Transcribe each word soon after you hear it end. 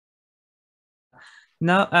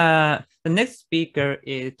Now, the next speaker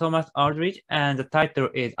is Thomas Ouldridge, and the title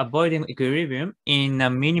is Avoiding Equilibrium in a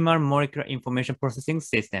Minimal Molecular Information Processing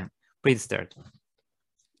System. Please start.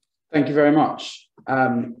 Thank you very much.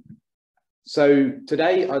 So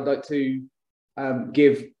today I'd like to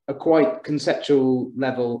give a quite conceptual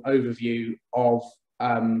level overview of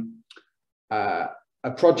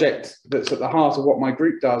a project that's at the heart of what my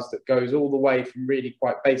group does, that goes all the way from really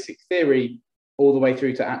quite basic theory all the way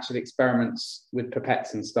through to actual experiments with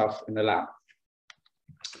pipettes and stuff in the lab.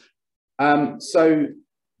 So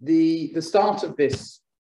the start of this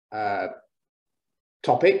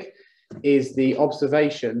topic is the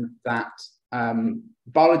observation that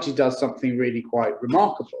biology does something really quite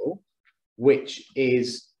remarkable, which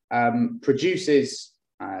is produces,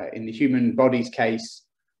 in the human body's case,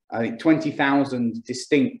 I think 20,000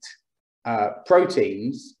 distinct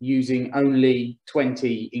proteins using only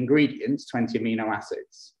 20 ingredients, 20 amino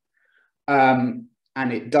acids. And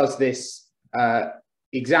it does this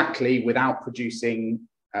exactly without producing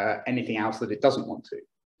anything else that it doesn't want to.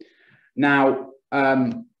 Now,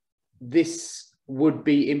 this would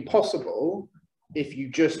be impossible if you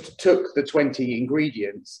just took the 20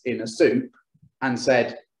 ingredients in a soup and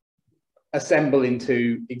said, assemble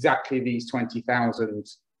into exactly these 20,000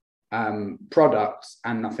 products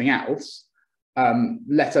and nothing else,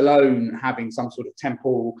 let alone having some sort of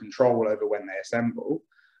temporal control over when they assemble.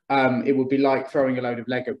 It would be like throwing a load of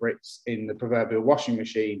Lego bricks in the proverbial washing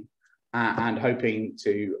machine and hoping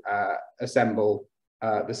to assemble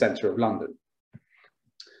the centre of London.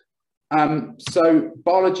 So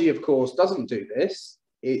biology, of course, doesn't do this.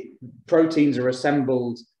 Proteins are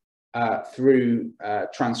assembled through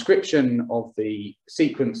transcription of a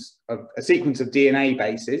sequence of DNA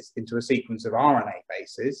bases into a sequence of RNA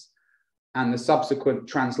bases, and the subsequent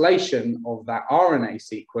translation of that RNA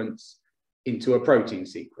sequence into a protein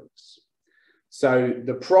sequence. So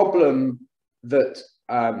the problem that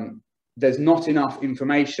there's not enough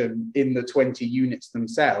information in the 20 units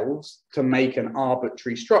themselves to make an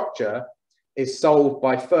arbitrary structure is solved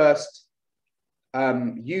by first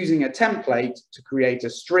using a template to create a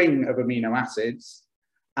string of amino acids.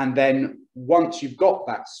 And then once you've got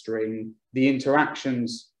that string, the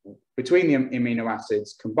interactions between the amino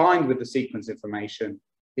acids combined with the sequence information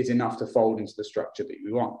is enough to fold into the structure that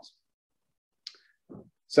you want.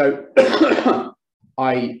 So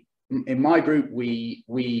in my group, we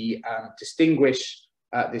distinguish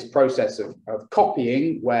this process of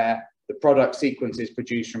copying, where the product sequence is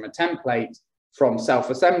produced from a template, from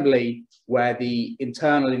self-assembly, where the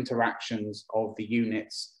internal interactions of the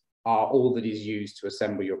units are all that is used to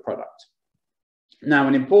assemble your product. Now,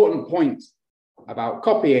 an important point about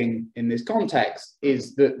copying in this context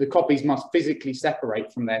is that the copies must physically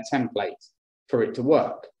separate from their template for it to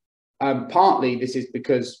work. Partly this is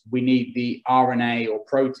because we need the RNA or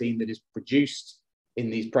protein that is produced in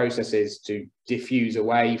these processes to diffuse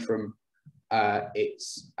away from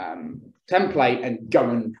its template and go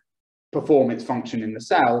and perform its function in the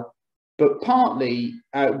cell. But partly,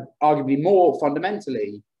 arguably more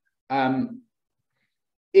fundamentally,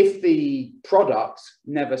 if the product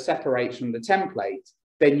never separates from the template,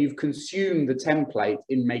 then you've consumed the template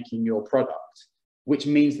in making your product, which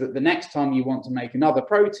means that the next time you want to make another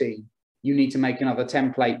protein, you need to make another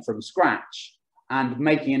template from scratch. And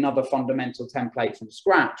making another fundamental template from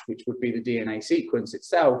scratch, which would be the DNA sequence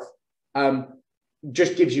itself,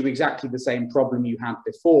 just gives you exactly the same problem you had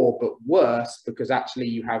before, but worse, because actually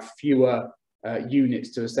you have fewer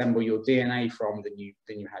units to assemble your DNA from than you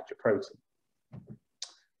had your protein.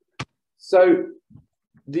 So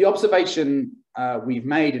the observation we've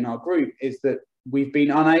made in our group is that we've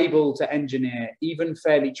been unable to engineer even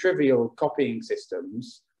fairly trivial copying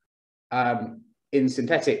systems in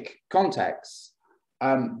synthetic contexts,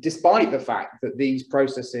 despite the fact that these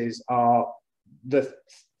processes are the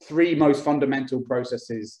three most fundamental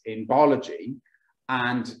processes in biology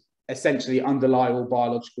and essentially underlie all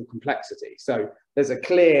biological complexity. So there's a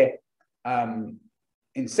clear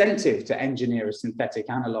incentive to engineer a synthetic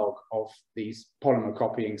analog of these polymer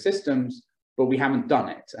copying systems, but we haven't done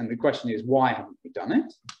it. And the question is, why haven't we done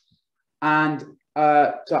it? And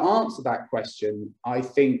to answer that question, I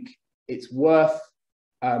think it's worth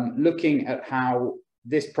looking at how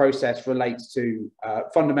this process relates to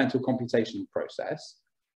fundamental computational process,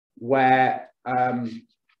 where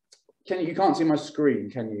you can't see my screen,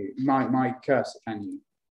 can you? My cursor, can you?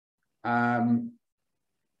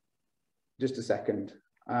 Just a second.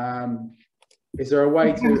 Is there a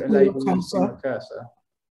way to enable you to see my cursor?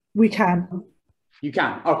 We can. You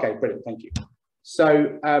can. Okay, brilliant. Thank you.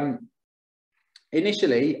 So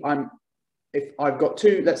initially, if I've got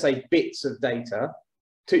two, let's say, bits of data,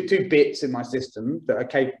 two bits in my system that are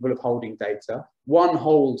capable of holding data. One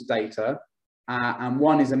holds data, and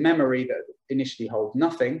one is a memory that initially holds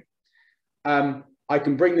nothing. I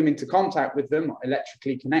can bring them into contact with them,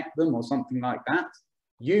 electrically connect them or something like that,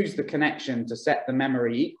 use the connection to set the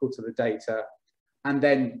memory equal to the data, and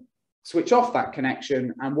then switch off that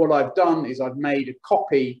connection. And what I've done is I've made a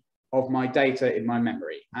copy of my data in my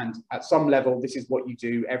memory. And at some level, this is what you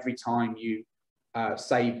do every time you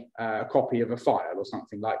save a copy of a file or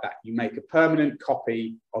something like that. You make a permanent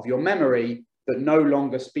copy of your memory that no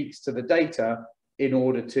longer speaks to the data in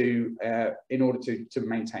order to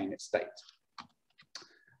maintain its state.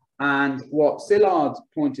 And what Szilard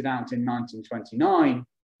pointed out in 1929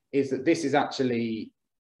 is that this is actually,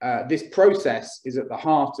 this process is at the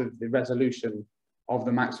heart of the resolution of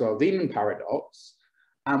the Maxwell-Demon paradox.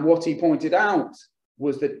 And what he pointed out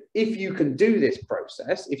was that if you can do this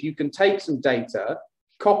process, if you can take some data,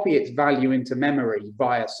 copy its value into memory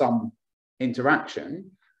via some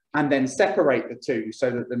interaction, and then separate the two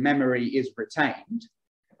so that the memory is retained,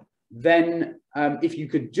 then if you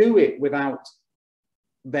could do it without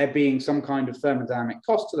there being some kind of thermodynamic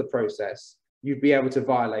cost to the process, you'd be able to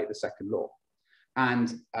violate the second law.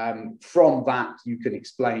 And from that, you can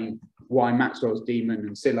explain why Maxwell's demon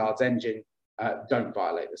and Szillard's engine don't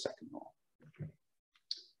violate the second law.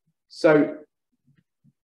 So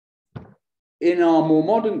in our more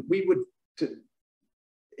modern,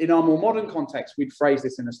 in our more modern context, we'd phrase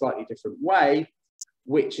this in a slightly different way,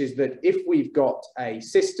 which is that if we've got a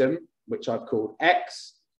system, which I've called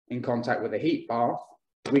X, in contact with a heat bath,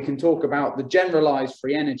 we can talk about the generalized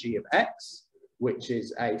free energy of X, which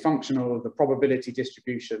is a functional of the probability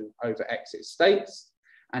distribution over X's states,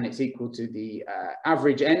 and it's equal to the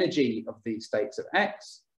average energy of these states of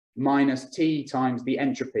X minus T times the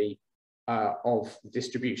entropy of the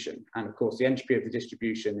distribution. And of course, the entropy of the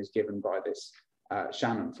distribution is given by this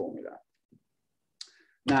Shannon formula.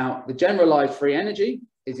 Now, the generalized free energy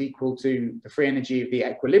is equal to the free energy of the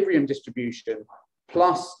equilibrium distribution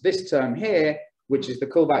plus this term here, which is the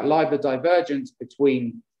Kullback-Leibler divergence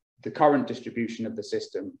between the current distribution of the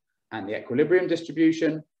system and the equilibrium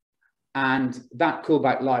distribution. And that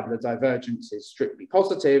Kullback-Leibler divergence is strictly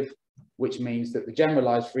positive, which means that the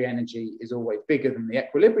generalized free energy is always bigger than the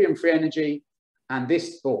equilibrium free energy, and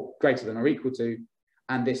this, or greater than or equal to,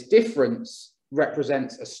 and this difference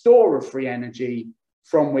represents a store of free energy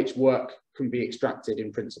from which work can be extracted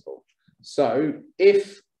in principle. So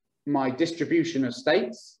if my distribution of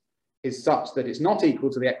states is such that it's not equal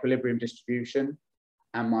to the equilibrium distribution,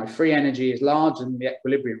 and my free energy is larger than the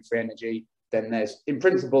equilibrium free energy, then there's, in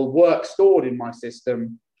principle, work stored in my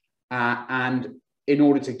system. And in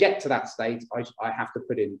order to get to that state, I have to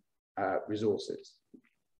put in resources.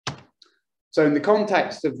 So in the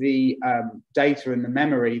context of the data and the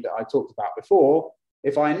memory that I talked about before,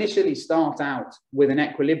 if I initially start out with an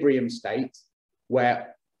equilibrium state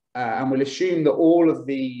where, and we'll assume that all of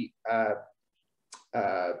the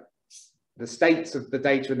states of the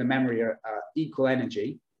data and the memory are equal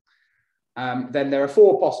energy, then there are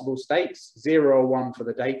four possible states, 0 or 1 for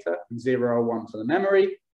the data and 0 or 1 for the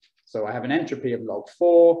memory. So I have an entropy of log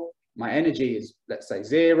 4. My energy is, let's say,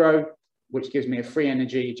 0, which gives me a free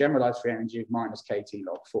energy, generalized free energy of minus kT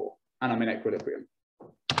log 4, and I'm in equilibrium.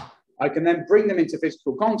 I can then bring them into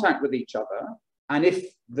physical contact with each other, and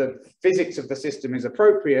if the physics of the system is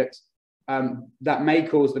appropriate, that may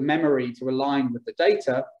cause the memory to align with the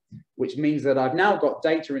data, which means that I've now got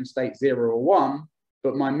data in state 0 or 1,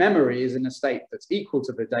 but my memory is in a state that's equal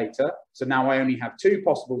to the data. So now I only have two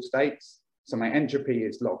possible states. So my entropy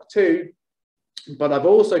is log 2, but I've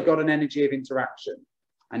also got an energy of interaction.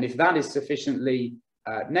 And if that is sufficiently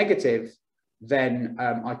negative, then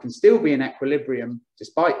I can still be in equilibrium,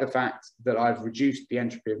 despite the fact that I've reduced the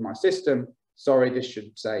entropy of my system. Sorry, this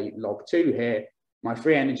should say log 2 here. My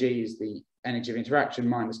free energy is the energy of interaction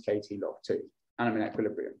minus kT log 2, and I'm in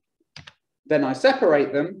equilibrium. Then I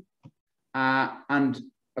separate them, and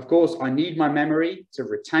of course, I need my memory to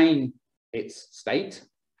retain its state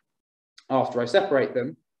after I separate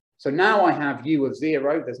them. So now I have U of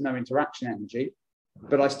 0, there's no interaction energy,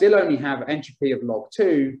 but I still only have entropy of log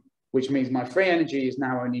 2, which means my free energy is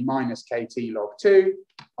now only minus kT log 2,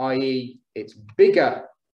 i.e. it's bigger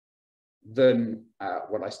than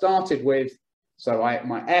what I started with. So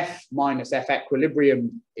my F minus F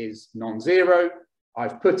equilibrium is non-zero.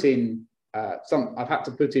 I've put in I've had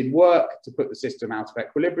to put in work to put the system out of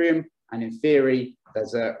equilibrium, and in theory,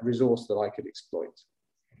 there's a resource that I could exploit.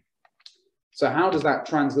 So how does that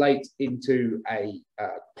translate into a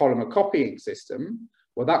polymer copying system?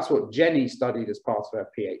 Well, that's what Jenny studied as part of her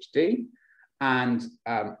PhD. And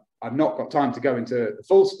I've not got time to go into the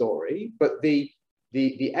full story, but the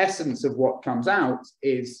the essence of what comes out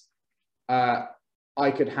is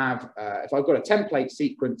I could have, if I've got a template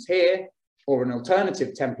sequence here or an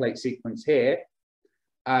alternative template sequence here,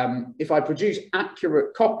 if I produce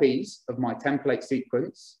accurate copies of my template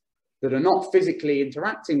sequence that are not physically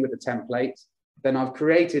interacting with the template, then I've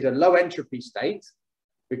created a low entropy state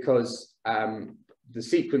because the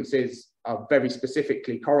sequences are very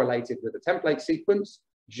specifically correlated with the template sequence,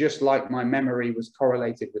 just like my memory was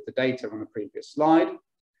correlated with the data on the previous slide.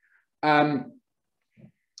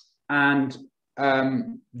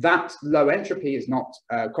 That low entropy is not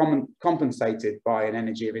compensated by an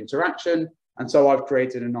energy of interaction, and so I've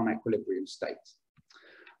created a non-equilibrium state.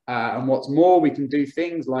 And what's more, we can do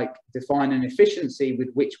things like define an efficiency with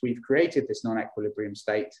which we've created this non-equilibrium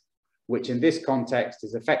state, which in this context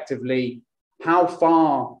is effectively how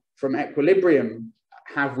far from equilibrium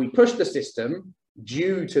have we pushed the system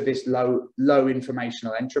due to this low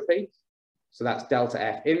informational entropy. So that's delta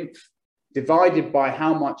F inf, divided by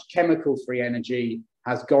how much chemical free energy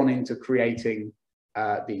has gone into creating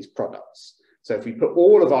these products. So if we put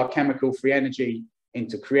all of our chemical free energy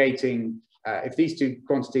into creating, if these two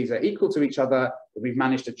quantities are equal to each other, we've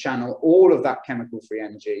managed to channel all of that chemical free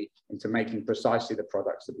energy into making precisely the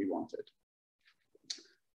products that we wanted.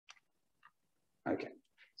 Okay,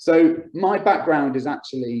 so my background is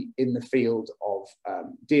actually in the field of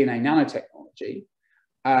DNA nanotechnology.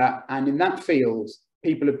 And in that field,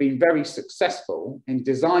 people have been very successful in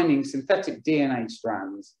designing synthetic DNA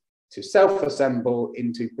strands to self-assemble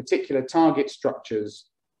into particular target structures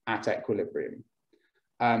at equilibrium.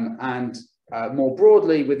 More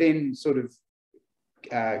broadly, within sort of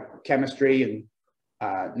chemistry and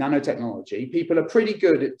nanotechnology, people are pretty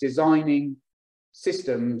good at designing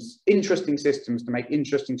systems, interesting systems to make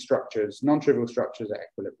interesting structures, non-trivial structures at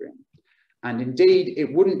equilibrium. And indeed,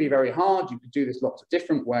 it wouldn't be very hard. You could do this lots of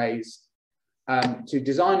different ways to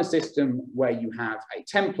design a system where you have a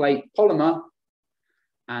template polymer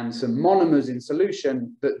and some monomers in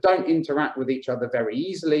solution that don't interact with each other very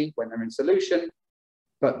easily when they're in solution,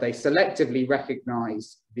 but they selectively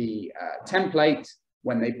recognize the template.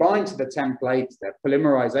 When they bind to the template, their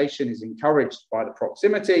polymerization is encouraged by the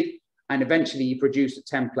proximity, and eventually you produce a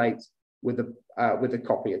template with a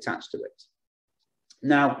copy attached to it.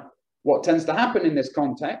 Now, what tends to happen in this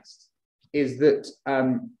context is that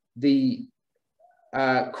the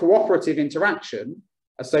cooperative interaction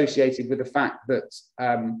associated with the fact that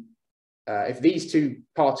if these two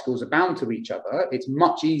particles are bound to each other, it's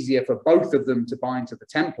much easier for both of them to bind to the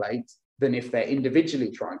template than if they're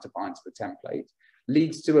individually trying to bind to the template,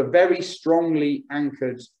 leads to a very strongly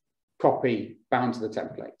anchored copy bound to the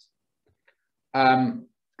template.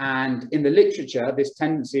 And in the literature, this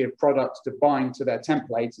tendency of products to bind to their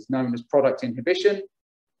templates is known as product inhibition.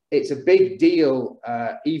 It's a big deal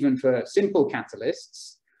even for simple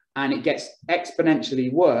catalysts, and it gets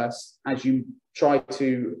exponentially worse as you try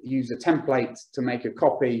to use a template to make a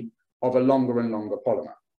copy of a longer and longer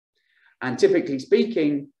polymer. And typically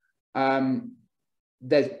speaking,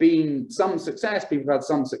 there's been some success, people have had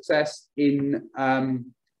some success in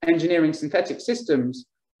engineering synthetic systems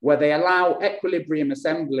where they allow equilibrium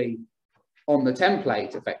assembly on the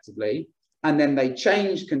template effectively, and then they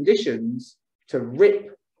change conditions to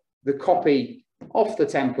rip the copy off the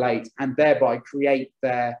template and thereby create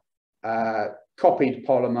their copied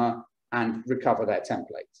polymer and recover their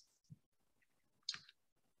template.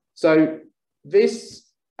 So this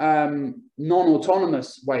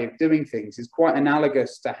non-autonomous way of doing things is quite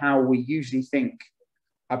analogous to how we usually think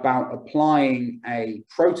about applying a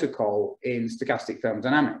protocol in stochastic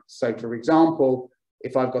thermodynamics. So for example,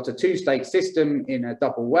 if I've got a two-state system in a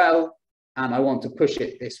double well and I want to push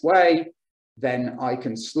it this way, then I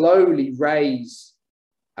can slowly raise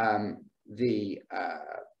the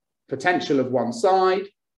potential of one side,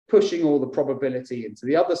 pushing all the probability into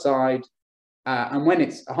the other side. And when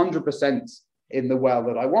it's 100% in the well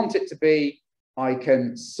that I want it to be, I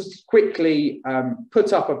can quickly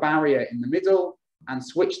put up a barrier in the middle and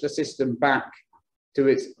switch the system back to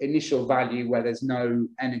its initial value where there's no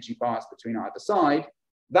energy bias between either side.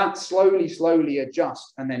 That slowly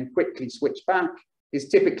adjust and then quickly switch back is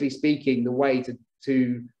typically speaking the way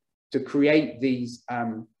to create these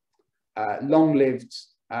long-lived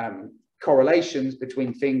correlations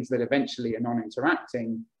between things that eventually are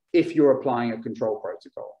non-interacting if you're applying a control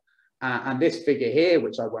protocol. And this figure here,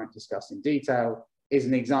 which I won't discuss in detail, is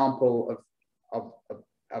an example of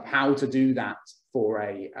how to do that for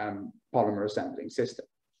a polymer assembling system.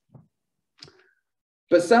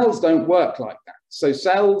 But cells don't work like that. So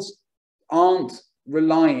cells aren't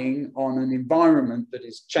relying on an environment that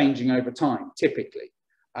is changing over time, typically.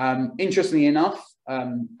 Interestingly enough,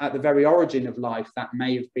 at the very origin of life, that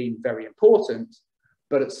may have been very important.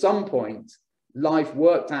 But at some point, life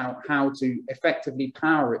worked out how to effectively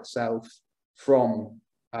power itself from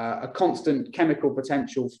a constant chemical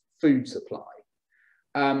potential food supply.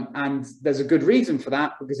 And there's a good reason for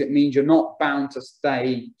that, because it means you're not bound to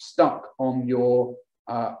stay stuck on your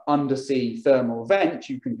undersea thermal vent.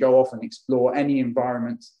 You can go off and explore any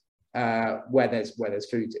environment where there's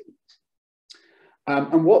food to eat.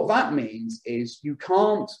 And what that means is you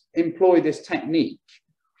can't employ this technique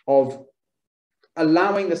of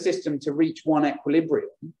allowing the system to reach one equilibrium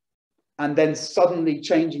and then suddenly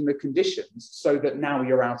changing the conditions so that now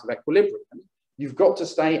you're out of equilibrium. You've got to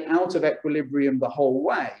stay out of equilibrium the whole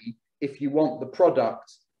way if you want the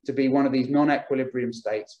product to be one of these non-equilibrium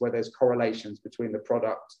states where there's correlations between the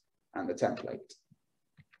product and the template.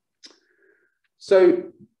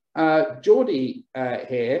 So Geordie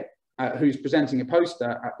here, who's presenting a poster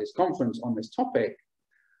at this conference on this topic,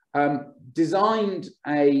 designed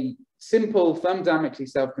a simple thermodynamically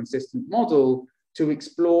self-consistent model to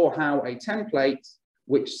explore how a template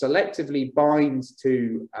which selectively binds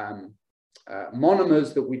to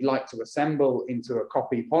monomers that we'd like to assemble into a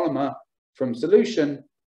copy polymer from solution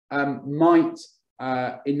might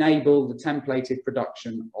enable the templated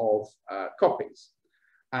production of copies.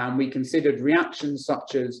 And we considered reactions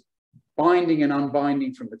such as binding and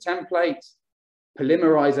unbinding from the template,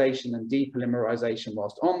 polymerization and depolymerization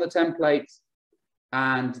whilst on the template,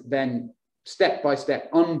 and then step-by-step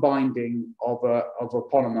unbinding of a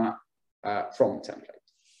polymer from the template.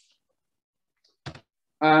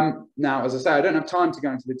 Now, as I say, I don't have time to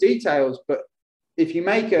go into the details, but if you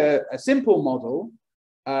make a simple model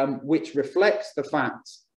which reflects the fact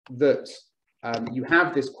that you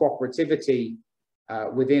have this cooperativity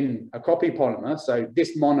within a copy polymer, so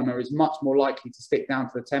this monomer is much more likely to stick down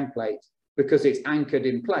to the template because it's anchored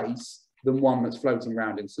in place than one that's floating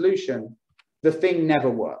around in solution, the thing never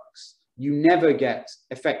works. You never get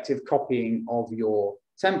effective copying of your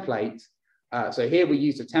template. So here we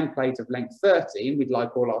used a template of length 30, and we'd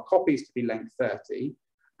like all our copies to be length 30,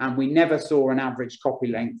 and we never saw an average copy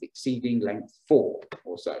length exceeding length 4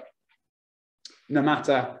 or so, no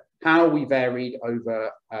matter how we varied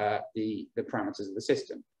over the parameters of the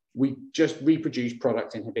system. We just reproduce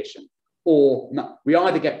product inhibition, or no, we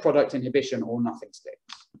either get product inhibition or nothing sticks.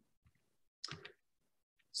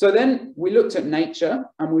 So then we looked at nature,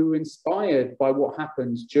 and we were inspired by what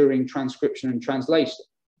happens during transcription and translation.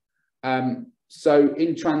 So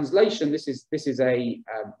in translation, this is a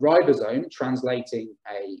ribosome translating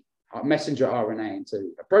a messenger RNA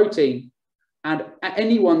into a protein. And at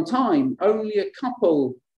any one time, only a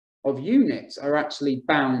couple of units are actually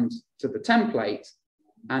bound to the template.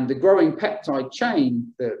 And the growing peptide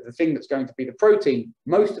chain, the thing that's going to be the protein,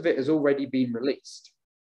 most of it has already been released.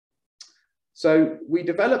 So we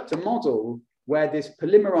developed a model where this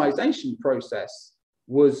polymerization process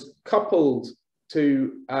was coupled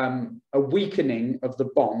to a weakening of the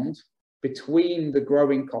bond between the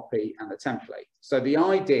growing copy and the template. So the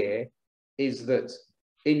idea is that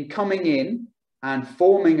in coming in and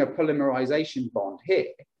forming a polymerization bond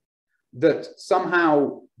here, that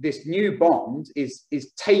somehow this new bond is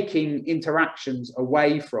taking interactions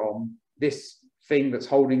away from this thing that's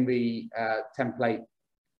holding the template,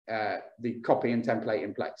 the copy and template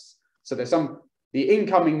in place. So there's the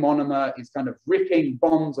incoming monomer is kind of ripping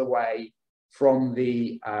bonds away from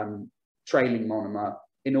the trailing monomer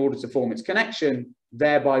in order to form its connection,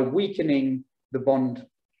 thereby weakening the bond,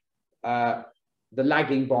 the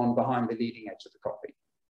lagging bond behind the leading edge of the copy.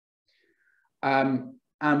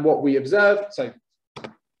 And what we observed, so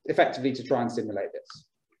effectively to try and simulate this.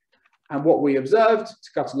 And what we observed,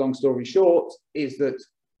 to cut a long story short, is that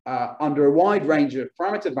under a wide range of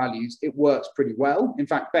parameter values, it works pretty well. In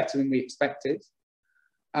fact, better than we expected.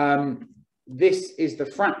 This is the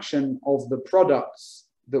fraction of the products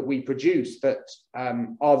that we produce that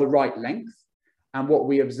are the right length. And what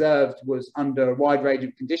we observed was under a wide range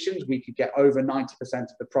of conditions, we could get over 90% of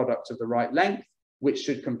the products of the right length, which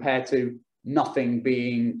should compare to nothing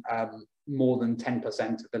being more than 10%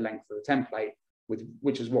 of the length of the template,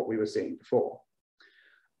 which is what we were seeing before.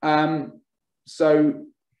 So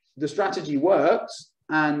the strategy works,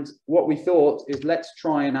 and what we thought is let's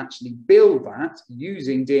try and actually build that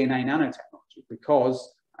using DNA nanotechnology,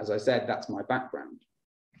 because, as I said, that's my background.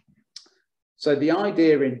 So the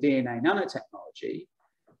idea in DNA nanotechnology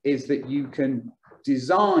is that you can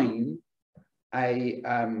design a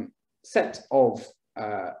set of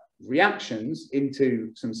reactions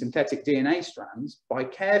into some synthetic DNA strands by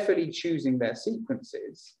carefully choosing their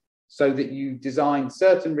sequences so that you design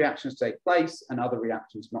certain reactions to take place and other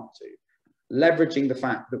reactions not to, leveraging the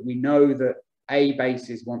fact that we know that A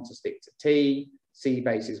bases want to stick to T, C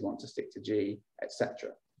bases want to stick to G, etc.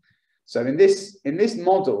 So in this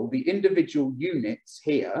model, the individual units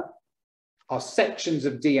here are sections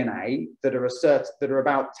of DNA that are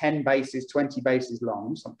about 10 bases, 20 bases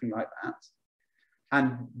long, something like that.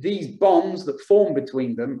 And these bonds that form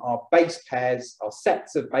between them are base pairs, are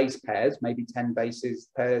sets of base pairs, maybe 10 bases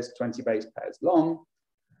pairs, 20 base pairs long.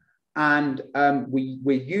 And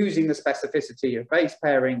we're using the specificity of base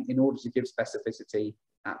pairing in order to give specificity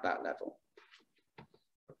at that level.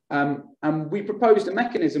 And we proposed a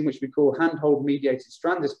mechanism which we call handhold mediated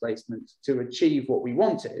strand displacement to achieve what we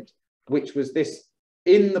wanted, which was this: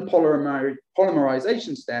 in the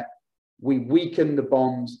polymerization step, we weaken the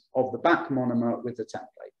bonds of the back monomer with the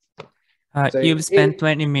template. So you've spent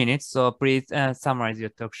 20 minutes, so please summarize your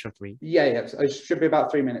talk shortly. Yeah, so it should be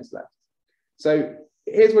about 3 minutes left. So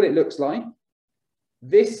here's what it looks like.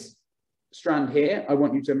 This strand here, I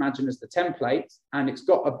want you to imagine as the template, and it's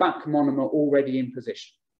got a back monomer already in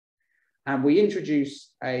position. And we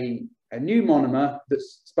introduce a new monomer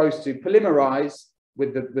that's supposed to polymerize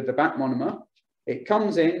with the back monomer. It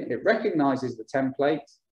comes in, it recognizes the template,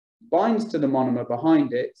 binds to the monomer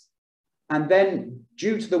behind it, and then,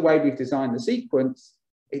 due to the way we've designed the sequence,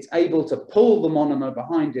 it's able to pull the monomer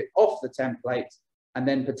behind it off the template and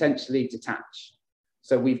then potentially detach.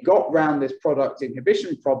 So we've got round this product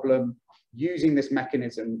inhibition problem using this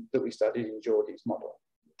mechanism that we studied in Geordie's model.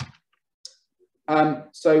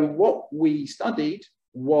 So what we studied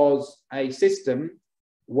was a system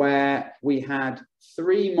where we had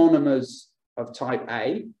 3 monomers of type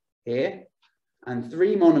A here and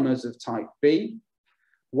 3 monomers of type B,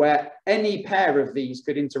 where any pair of these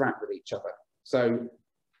could interact with each other. So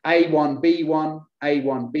A1B1,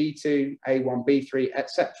 A1B2, A1B3,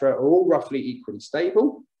 etc. are all roughly equally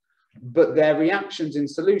stable, but their reactions in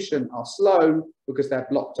solution are slow because they're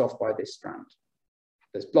blocked off by this strand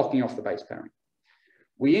that's blocking off the base pairing.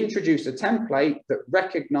 We introduce a template that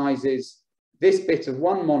recognizes this bit of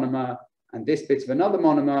one monomer and this bit of another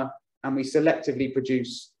monomer, and we selectively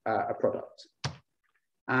produce a product.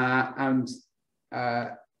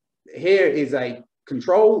 Here is a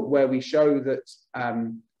control where we show that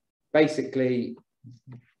basically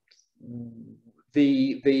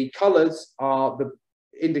the colors are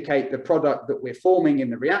indicate the product that we're forming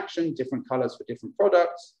in the reaction, different colors for different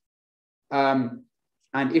products.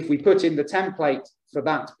 And if we put in the template for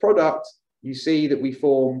that product, you see that we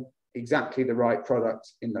form exactly the right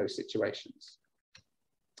product in those situations.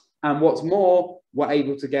 And what's more, we're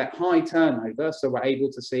able to get high turnover. So we're able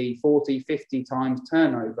to see 40, 50 times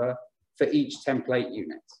turnover for each template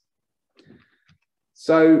unit.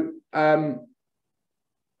 So, and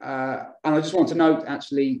I just want to note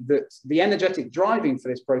actually that the energetic driving for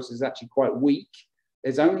this process is actually quite weak.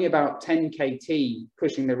 There's only about 10 kT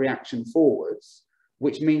pushing the reaction forwards,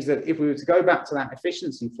 which means that if we were to go back to that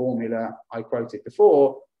efficiency formula I quoted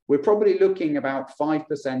before, we're probably looking about 5%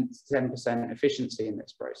 to 10% efficiency in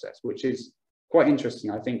this process, which is quite interesting,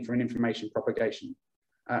 I think, for an information propagation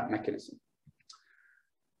mechanism.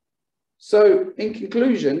 So in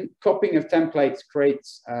conclusion, copying of templates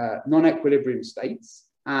creates non-equilibrium states,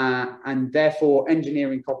 and therefore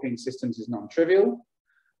engineering copying systems is non-trivial.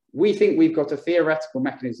 We think we've got a theoretical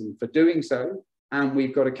mechanism for doing so, and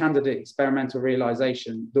we've got a candidate experimental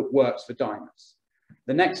realization that works for dimers.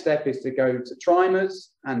 The next step is to go to trimers,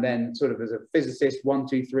 and then sort of as a physicist, 1,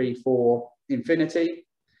 2, 3, 4, infinity.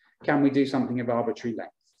 Can we do something of arbitrary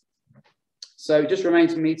length? So it just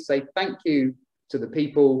remains for me to say thank you to the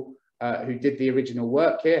people who did the original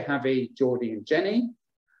work here, Javi, Geordie, and Jenny.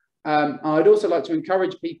 I'd also like to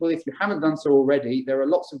encourage people, if you haven't done so already, there are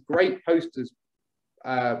lots of great posters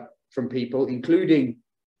from people, including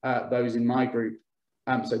those in my group.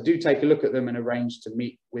 So do take a look at them and arrange to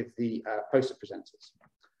meet with the poster presenters.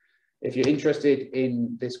 If you're interested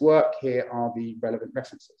in this work, here are the relevant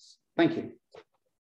references. Thank you.